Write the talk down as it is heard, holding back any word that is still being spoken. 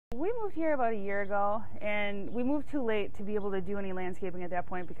moved here about a year ago, and we moved too late to be able to do any landscaping at that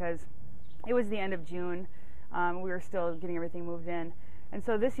point because it was the end of June. We were still getting everything moved in. And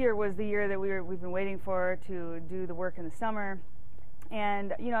so this year was the year that we've been waiting for to do the work in the summer.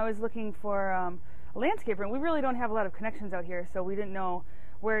 And, you know, I was looking for a landscaper, and we really don't have a lot of connections out here, so we didn't know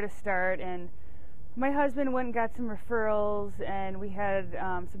where to start. And my husband went and got some referrals, and we had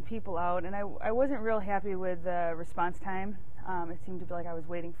some people out, and I wasn't real happy with the response time. It seemed to be like I was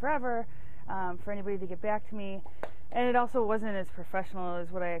waiting forever for anybody to get back to me, and it also wasn't as professional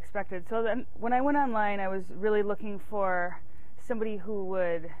as what I expected. So then when I went online, I was really looking for somebody who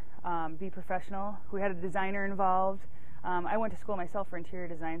would be professional, who had a designer involved. I went to school myself for interior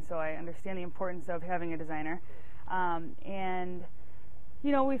design, so I understand the importance of having a designer. And,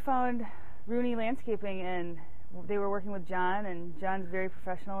 you know, we found Rooney Landscaping, and they were working with John, and John's very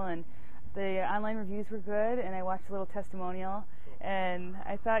professional, and the online reviews were good, and I watched a little testimonial, and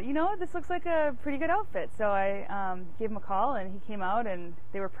I thought, you know, this looks like a pretty good outfit. So I gave him a call, and he came out, and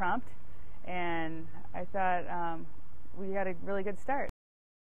they were prompt, and I thought we had a really good start.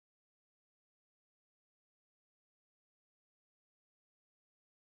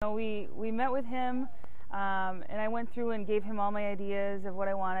 We met with him, and I went through and gave him all my ideas of what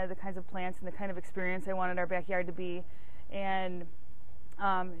I wanted, the kinds of plants and the kind of experience I wanted our backyard to be, and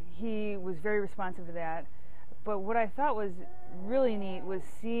he was very responsive to that. But what I thought was really neat was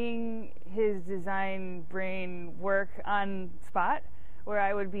seeing his design brain work on spot, where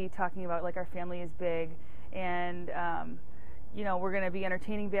I would be talking about, like, our family is big, and you know, we're going to be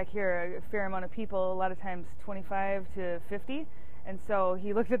entertaining back here a fair amount of people, a lot of times 25 to 50. And so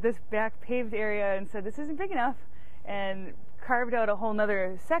he looked at this back paved area and said, this isn't big enough, and carved out a whole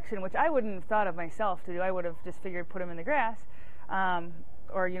nother section, which I wouldn't have thought of myself to do. I would have just figured put him in the grass,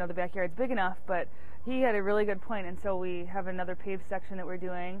 or, you know, the backyard's big enough. But he had a really good point, and so we have another paved section that we're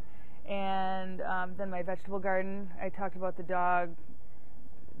doing. And then my vegetable garden, I talked about the dog.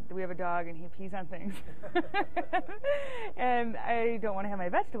 We have a dog, and he pees on things. And I don't want to have my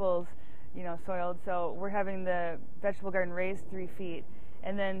vegetables, you know, soiled, so we're having the vegetable garden raised 3 feet.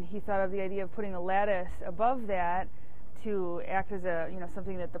 And then he thought of the idea of putting a lattice above that to act as a, you know,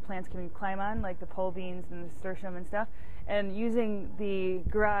 something that the plants can climb on, like the pole beans and the nasturtium and stuff, and using the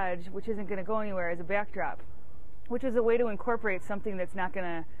garage, which isn't going to go anywhere, as a backdrop, which is a way to incorporate something that's not going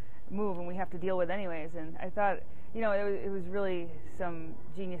to move and we have to deal with anyways. And I thought, you know, it was really some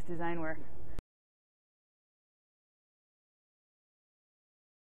genius design work.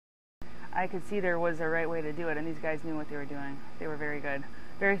 I could see there was a right way to do it, and these guys knew what they were doing. They were very good,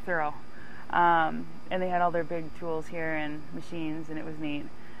 very thorough. And they had all their big tools here and machines, and it was neat.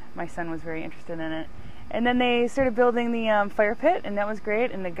 My son was very interested in it. And then they started building the fire pit, and that was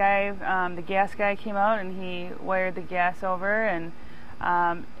great. And the guy, the gas guy, came out, and he wired the gas over. And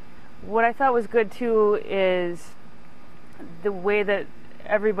what I thought was good, too, is the way that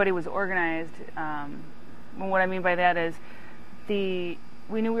everybody was organized. And what I mean by that is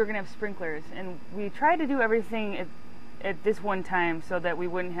we knew we were going to have sprinklers, and we tried to do everything at this one time so that we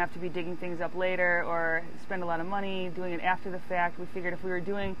wouldn't have to be digging things up later or spend a lot of money doing it after the fact. We figured if we were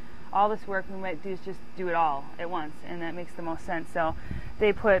doing all this work, we might just do it all at once, and that makes the most sense. So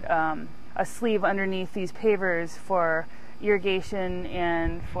they put a sleeve underneath these pavers for irrigation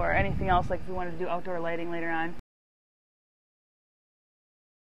and for anything else, like if we wanted to do outdoor lighting later on.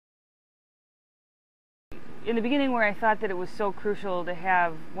 In the beginning, where I thought that it was so crucial to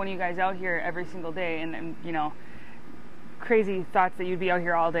have one of you guys out here every single day, and you know, crazy thoughts that you'd be out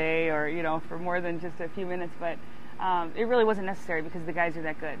here all day, or, you know, for more than just a few minutes, but it really wasn't necessary because the guys are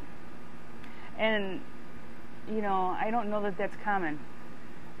that good. And, you know, I don't know that that's common.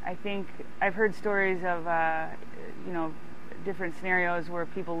 I think I've heard stories of, you know, different scenarios where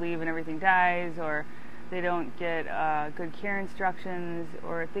people leave and everything dies, or they don't get good care instructions,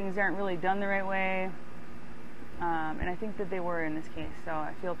 or things aren't really done the right way. And I think that they were in this case, so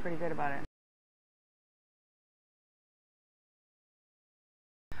I feel pretty good about it.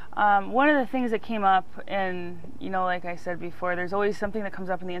 One of the things that came up, and, you know, like I said before, there's always something that comes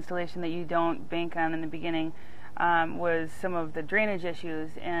up in the installation that you don't bank on in the beginning, was some of the drainage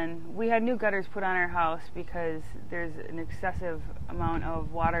issues. And we had new gutters put on our house because there's an excessive amount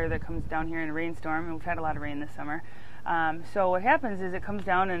of water that comes down here in a rainstorm, and we've had a lot of rain this summer. So what happens is it comes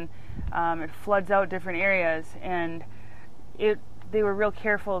down and it floods out different areas, and they were real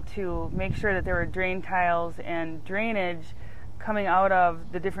careful to make sure that there were drain tiles and drainage coming out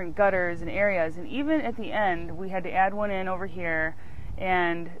of the different gutters and areas. And even at the end, we had to add one in over here,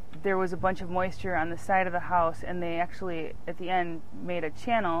 and there was a bunch of moisture on the side of the house, and they actually at the end made a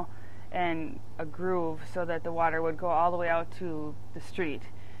channel and a groove so that the water would go all the way out to the street.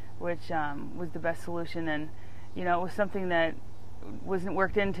 which was the best solution. And you know, it was something that wasn't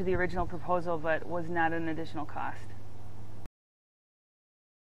worked into the original proposal, but was not an additional cost.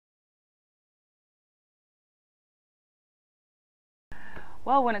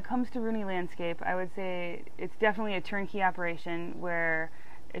 Well, when it comes to Rooney Landscape, I would say it's definitely a turnkey operation where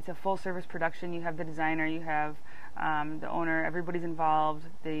it's a full-service production. You have the designer, you have the owner, everybody's involved,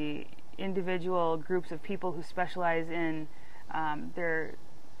 the individual groups of people who specialize in their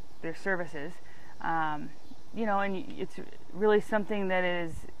services. You know, and it's really something that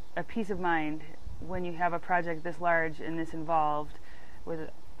is a peace of mind when you have a project this large and this involved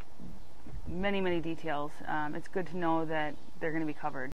with many, many details. It's good to know that they're going to be covered.